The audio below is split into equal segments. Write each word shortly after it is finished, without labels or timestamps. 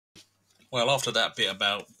Well, after that bit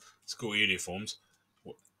about school uniforms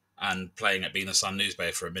and playing at being a Sun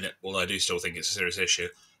newspaper for a minute, although I do still think it's a serious issue,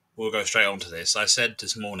 we'll go straight on to this. I said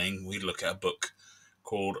this morning we'd look at a book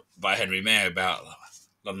called by Henry Mayhew about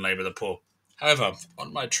London Labour of the Poor. However,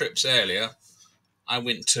 on my trips earlier, I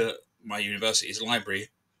went to my university's library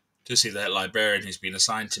to see the librarian who's been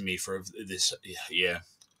assigned to me for this year,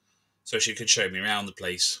 so she could show me around the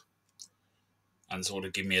place and sort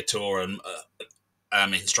of give me a tour and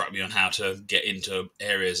instruct me on how to get into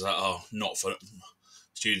areas that are not for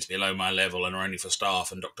students below my level and are only for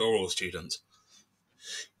staff and doctoral students.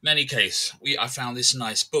 In any case, I found this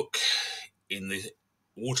nice book in the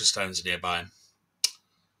Waterstones nearby.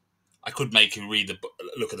 I could make you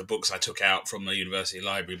look at the books I took out from the university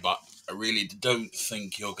library, but I really don't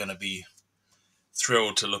think you're going to be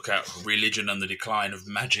thrilled to look at Religion and the Decline of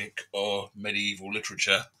Magic or Medieval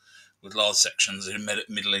Literature with large sections in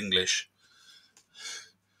Middle English.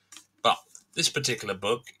 But this particular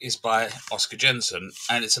book is by Oscar Jensen,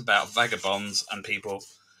 and it's about vagabonds and people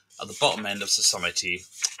at the bottom end of society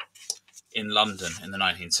in London in the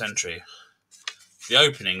 19th century. The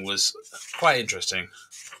opening was quite interesting,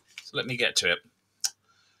 so let me get to it.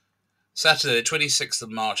 Saturday, the 26th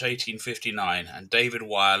of March, 1859, and David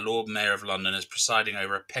Wire, Lord Mayor of London, is presiding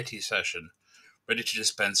over a petty session, ready to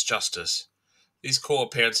dispense justice. These court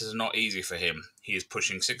appearances are not easy for him. He is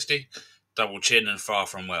pushing 60, double chin and far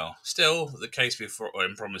from well. Still, the case before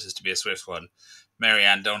him promises to be a swift one. Mary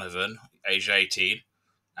Ann Donovan, aged 18,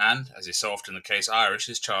 and, as is so often the case, Irish,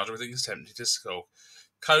 is charged with attempting to sell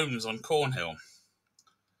combs on Cornhill.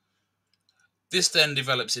 This then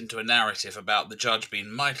develops into a narrative about the judge being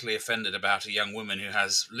mightily offended about a young woman who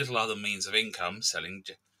has little other means of income selling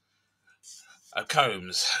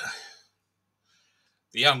combs.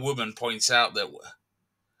 The young woman points out that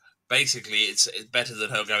basically it's better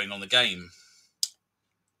than her going on the game.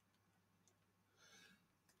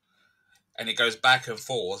 And it goes back and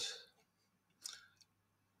forth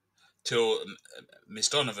till Miss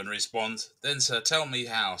Donovan responds, "Then, sir, tell me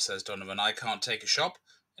how," says Donovan. "I can't take a shop,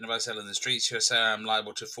 and if I sell in the streets, you'll say I am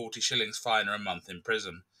liable to 40 shillings fine or a month in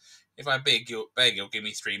prison. If I beg, you'll give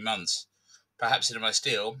me 3 months. Perhaps if I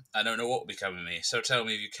steal, I don't know what will become of me. So tell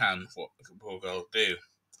me if you can, what the poor girl do."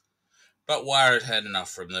 But Wire had had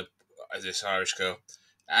enough from this Irish girl.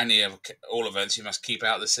 "And at all events, you must keep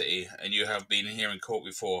out of the city, and you have been here in court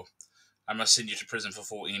before. I must send you to prison for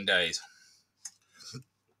 14 days.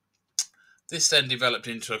 This then developed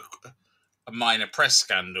into a minor press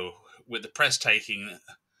scandal, with the press taking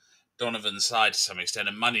Donovan's side to some extent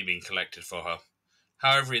and money being collected for her.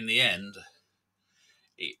 However, in the end,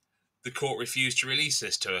 the court refused to release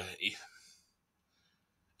this to her,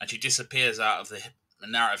 and she disappears out of the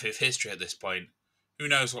narrative of history at this point. Who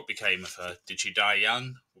knows what became of her? Did she die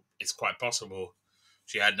young? It's quite possible.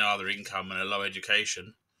 She had no other income and a low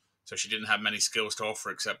education, so she didn't have many skills to offer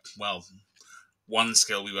except, well, one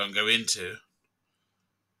skill we won't go into.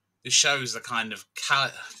 This shows the kind of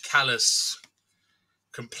callous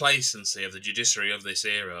complacency of the judiciary of this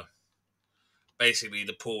era. Basically,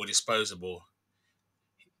 the poor were disposable.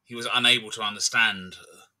 He was unable to understand,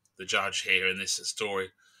 the judge here in this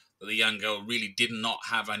story, that the young girl really did not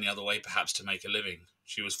have any other way perhaps to make a living.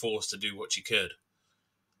 She was forced to do what she could.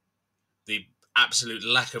 The absolute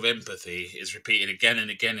lack of empathy is repeated again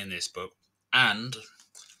and again in this book, and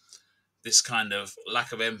this kind of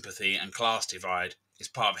lack of empathy and class divide is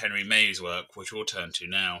part of Henry Mayhew's work, which we'll turn to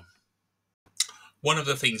now. One of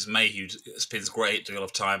the things Mayhew spends a great deal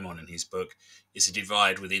of time on in his book is the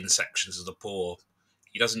divide within sections of the poor.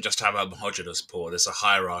 He doesn't just have a homogeneous poor, there's a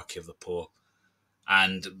hierarchy of the poor.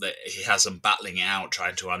 And he has them battling it out,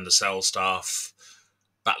 trying to undersell staff,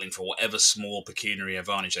 battling for whatever small pecuniary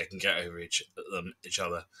advantage they can get over each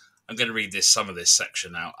other. I'm going to read some of this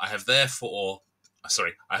section now. I have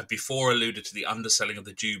before alluded to the underselling of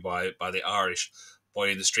the Jew by the Irish boy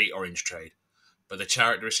in the street orange trade, but the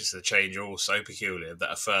characteristics of the change are all so peculiar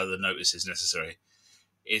that a further notice is necessary.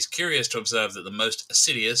 It is curious to observe that the most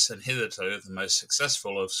assiduous and hitherto the most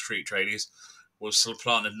successful of street tradies was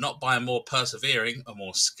supplanted not by a more persevering, a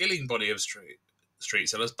more skilling body of street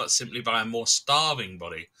sellers, but simply by a more starving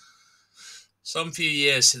body. Some few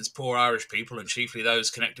years since poor Irish people, and chiefly those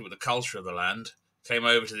connected with the culture of the land, came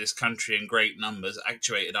over to this country in great numbers,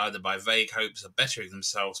 actuated either by vague hopes of bettering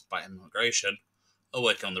themselves by immigration, or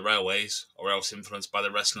working on the railways, or else influenced by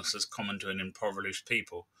the restlessness common to an impoverished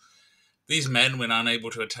people. These men, when unable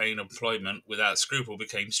to attain employment without scruple,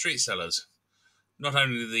 became street sellers. Not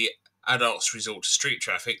only did the adults resort to street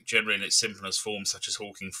traffic, generally in its simplest form such as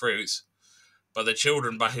hawking fruits, but the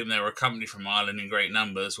children by whom they were accompanied from Ireland in great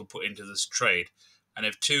numbers were put into this trade, And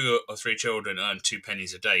if 2 or 3 children earn 2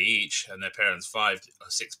 pennies a day each, and their parents 5 or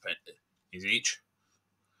 6 pennies each,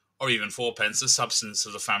 or even 4 pence, the substance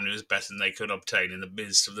of the family was better than they could obtain in the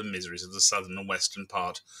midst of the miseries of the southern and western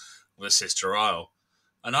part of the sister isle.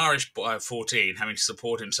 An Irish boy of 14, having to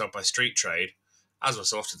support himself by street trade, as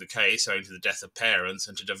was often the case owing to the death of parents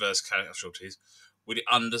and to diverse casualties, would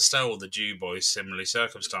undersell the Jew boys similarly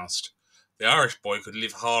circumstanced. The Irish boy could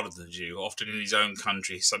live harder than the Jew, often in his own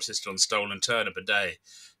country, subsisted on stolen turnip a day.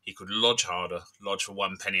 He could lodge harder, lodge for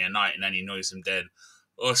 1 penny a night in any noisome den,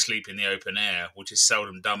 or sleep in the open air, which is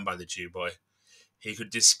seldom done by the Jew boy. He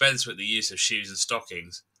could dispense with the use of shoes and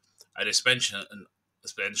stockings, a dispensation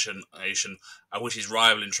at which his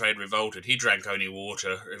rival in trade revolted. He drank only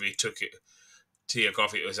water. If he took tea or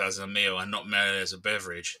coffee, it was as a meal, and not merely as a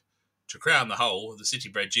beverage. To crown the whole, the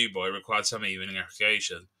city-bred Jew boy required some evening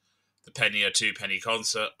recreation, the penny or 2 penny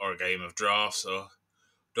concert, or a game of draughts, or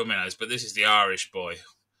dominoes. But this is the Irish boy,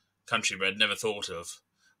 country-bred, never thought of,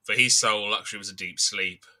 for his sole luxury was a deep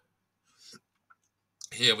sleep.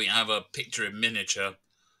 Here we have a picture in miniature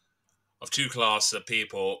of 2 classes of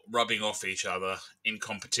people rubbing off each other in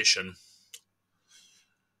competition,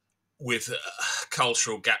 with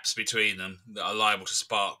cultural gaps between them that are liable to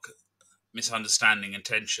spark misunderstanding and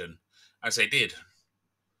tension, as they did.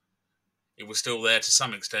 It was still there to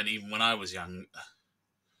some extent even when I was young.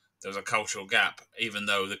 There was a cultural gap, even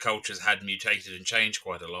though the cultures had mutated and changed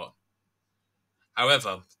quite a lot.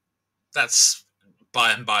 However, that's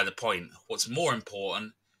by and by the point. What's more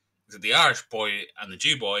important is that the Irish boy and the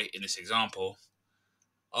Jew boy, in this example,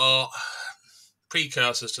 are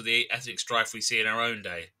precursors to the ethnic strife we see in our own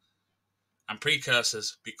day. And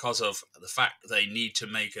precursors because of the fact that they need to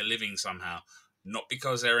make a living somehow, not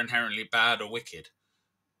because they're inherently bad or wicked.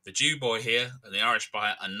 The Jew boy here and the Irish boy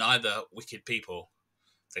are neither wicked people.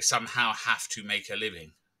 They somehow have to make a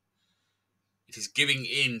living. It is giving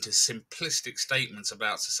in to simplistic statements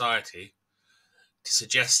about society to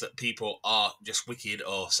suggest that people are just wicked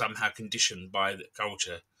or somehow conditioned by the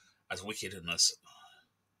culture as wickedness.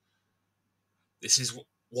 This is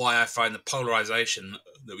why I find the polarization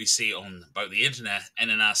that we see on both the internet and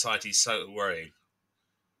in our society so worrying.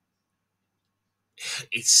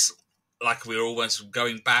 It's like we're almost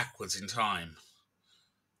going backwards in time,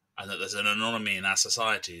 and that there's an anomaly in our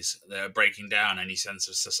societies that are breaking down any sense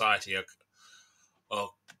of society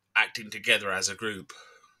or acting together as a group.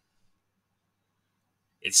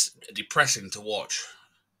 It's depressing to watch,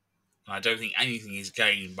 and I don't think anything is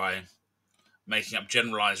gained by making up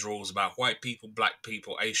generalized rules about white people, black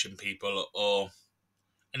people, Asian people, or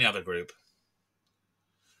any other group.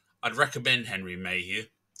 I'd recommend Henry Mayhew.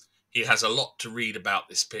 He has a lot to read about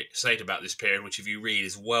this period, which if you read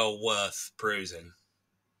is well worth perusing.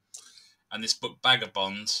 And this book,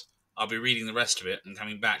 Vagabonds, I'll be reading the rest of it and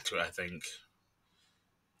coming back to it, I think.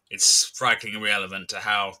 It's strikingly relevant to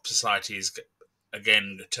how society is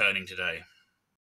again turning today.